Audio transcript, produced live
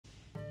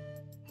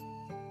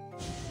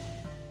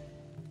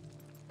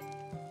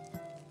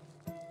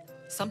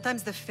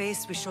Sometimes the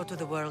face we show to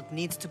the world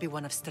needs to be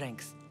one of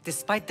strength,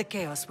 despite the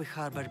chaos we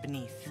harbor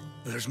beneath.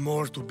 There's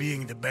more to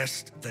being the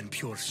best than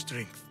pure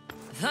strength.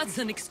 That's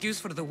an excuse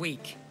for the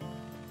weak.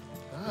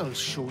 I'll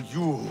show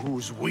you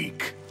who's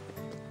weak.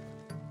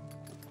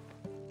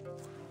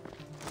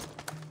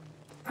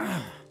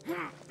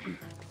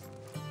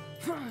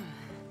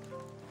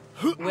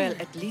 Well,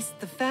 at least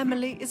the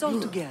family is all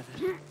together.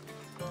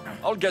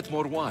 I'll get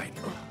more wine.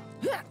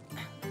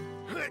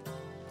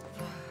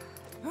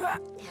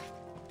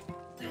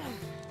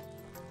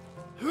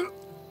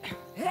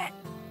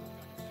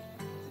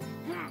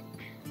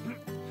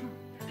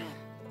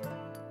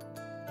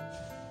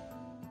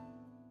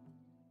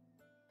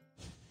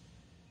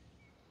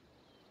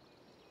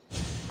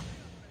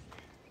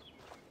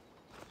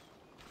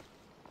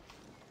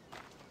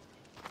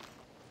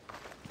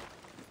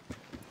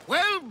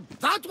 Well,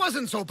 that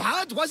wasn't so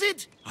bad, was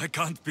it? I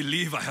can't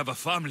believe I have a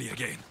family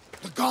again.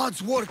 The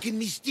gods work in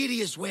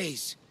mysterious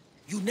ways.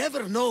 You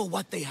never know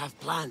what they have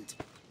planned.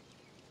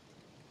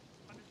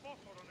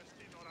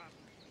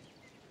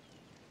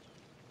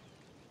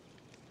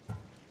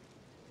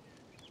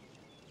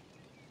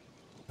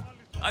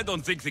 I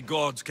don't think the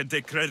gods can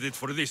take credit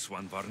for this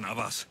one,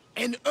 Barnabas.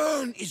 An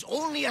urn is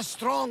only as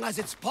strong as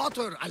its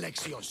potter,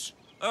 Alexios.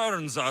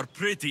 Urns are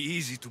pretty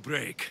easy to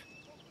break.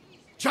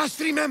 Just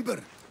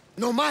remember,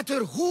 no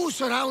matter who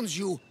surrounds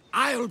you,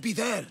 I'll be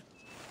there.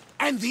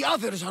 And the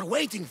others are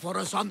waiting for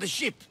us on the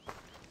ship.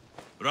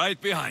 Right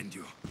behind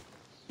you.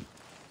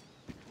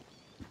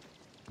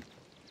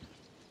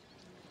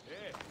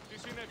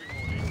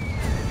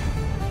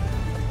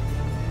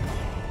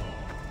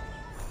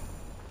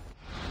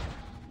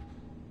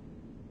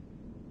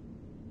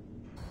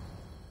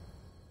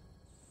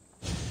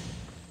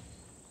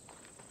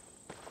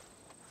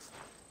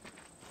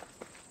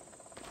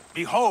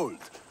 Behold,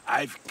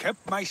 I've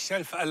kept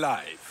myself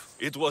alive.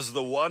 It was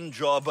the one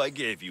job I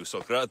gave you,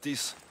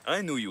 Socrates.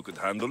 I knew you could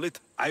handle it.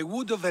 I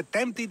would have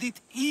attempted it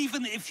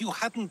even if you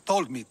hadn't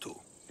told me to.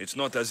 It's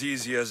not as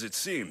easy as it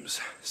seems,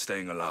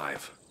 staying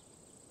alive.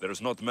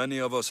 There's not many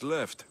of us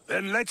left.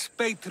 Then let's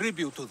pay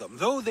tribute to them.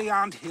 Though they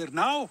aren't here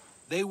now,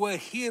 they were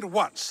here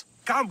once.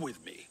 Come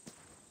with me.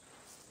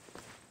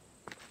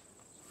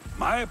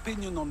 My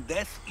opinion on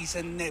death is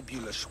a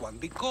nebulous one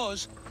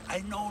because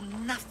I know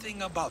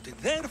nothing about it.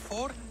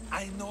 Therefore,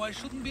 I know I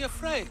shouldn't be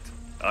afraid.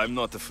 I'm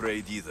not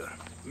afraid either.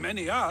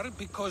 Many are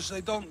because they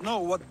don't know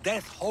what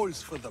death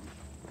holds for them.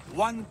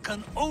 One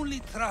can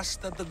only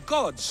trust that the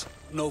gods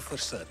know for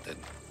certain.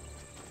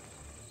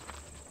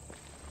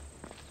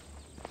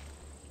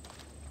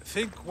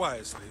 Think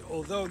wisely,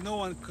 although no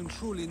one can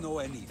truly know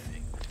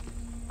anything.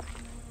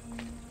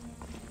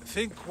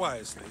 Think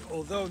wisely,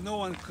 although no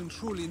one can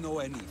truly know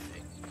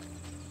anything.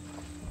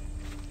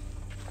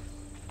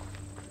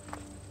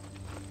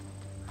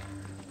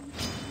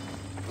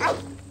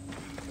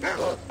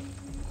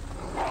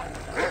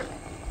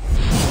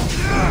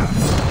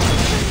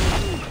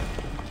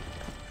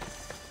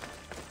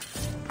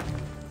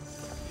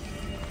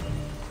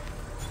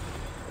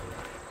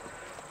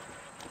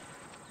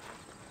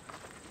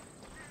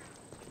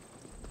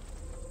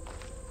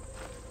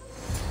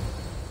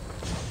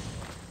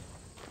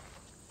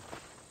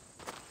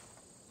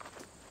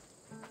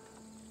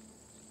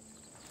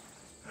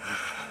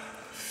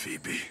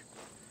 Phoebe.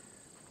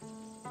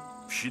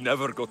 She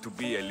never got to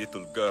be a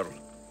little girl.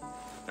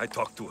 I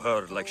talked to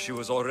her like she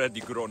was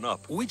already grown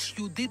up. Which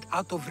you did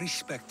out of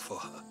respect for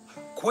her.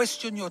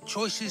 Question your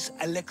choices,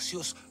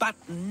 Alexios, but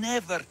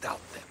never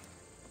doubt them.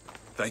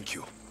 Thank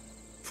you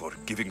for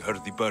giving her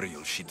the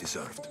burial she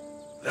deserved.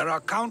 There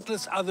are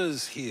countless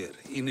others here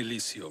in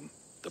Elysium.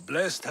 The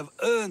blessed have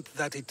earned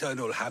that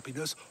eternal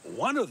happiness.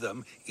 One of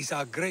them is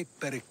our great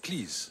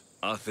Pericles.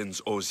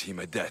 Athens owes him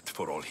a debt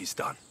for all he's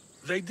done.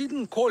 They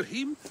didn't call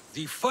him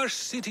the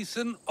first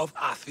citizen of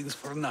Athens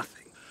for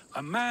nothing.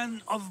 A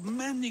man of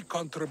many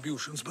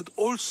contributions, but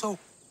also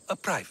a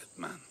private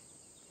man.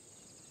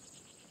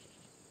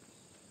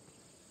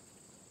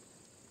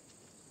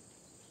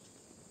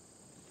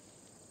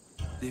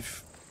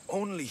 If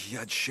only he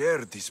had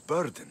shared this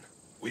burden.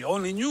 We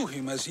only knew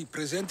him as he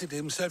presented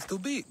himself to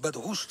be, but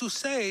who's to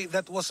say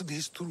that wasn't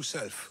his true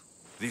self?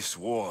 This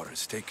war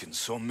has taken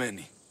so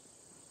many.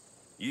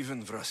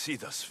 Even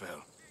Brasidas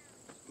fell.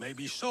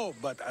 Maybe so,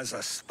 but as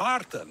a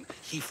Spartan,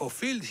 he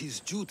fulfilled his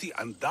duty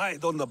and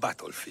died on the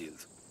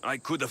battlefield. I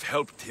could have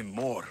helped him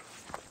more.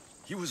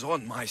 He was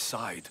on my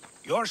side.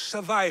 Your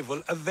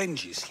survival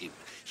avenges him.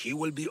 He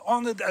will be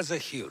honored as a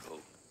hero.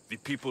 The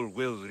people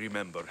will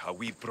remember how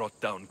we brought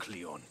down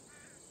Cleon.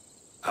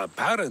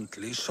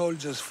 Apparently,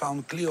 soldiers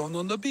found Cleon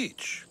on the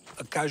beach.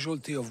 A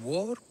casualty of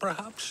war,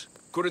 perhaps?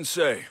 Couldn't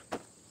say.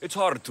 It's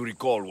hard to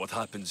recall what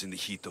happens in the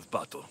heat of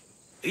battle.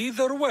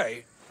 Either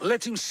way,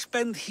 let him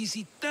spend his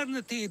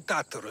eternity in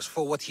Tartarus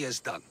for what he has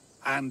done.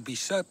 And be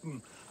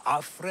certain,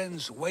 our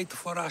friends wait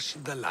for us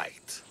in the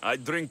light. I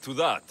drink to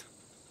that.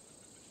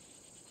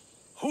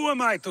 Who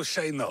am I to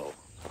say no?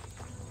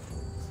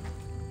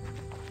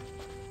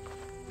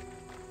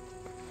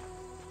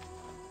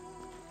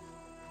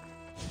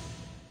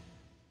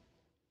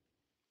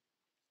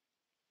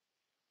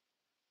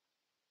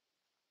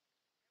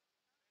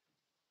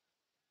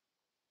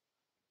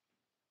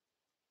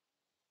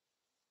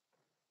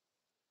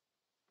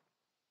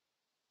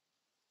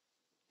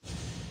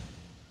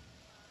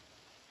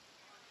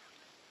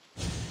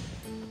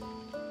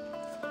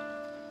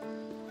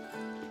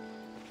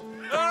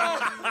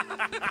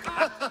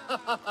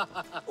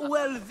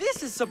 Well,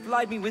 this has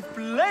supplied me with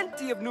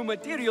plenty of new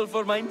material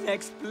for my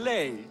next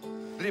play.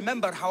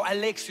 Remember how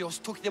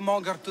Alexios took the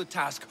monger to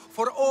task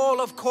for all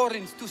of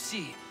Corinth to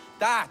see?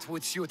 That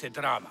would suit a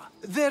drama.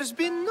 There's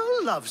been no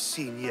love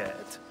scene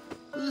yet.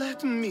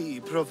 Let me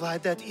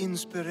provide that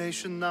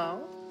inspiration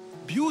now.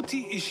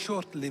 Beauty is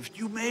short-lived.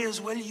 You may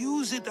as well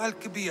use it,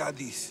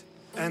 Alcibiades.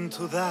 And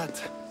to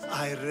that,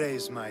 I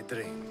raise my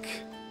drink.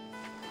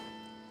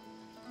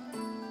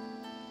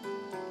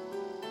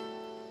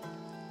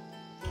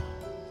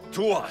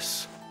 To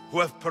us,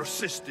 who have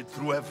persisted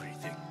through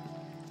everything.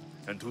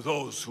 And to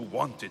those who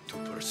wanted to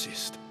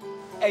persist.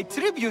 A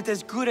tribute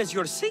as good as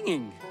your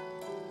singing.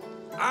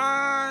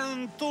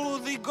 And to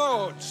the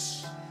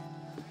gods.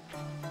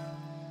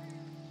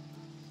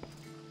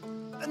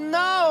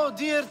 Now,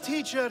 dear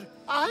teacher,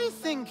 I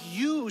think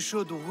you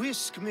should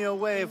whisk me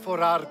away for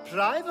our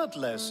private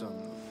lesson.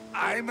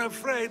 I'm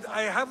afraid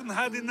I haven't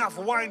had enough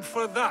wine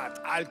for that,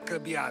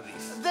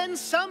 Alcibiades. Then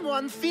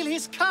someone fill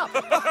his cup.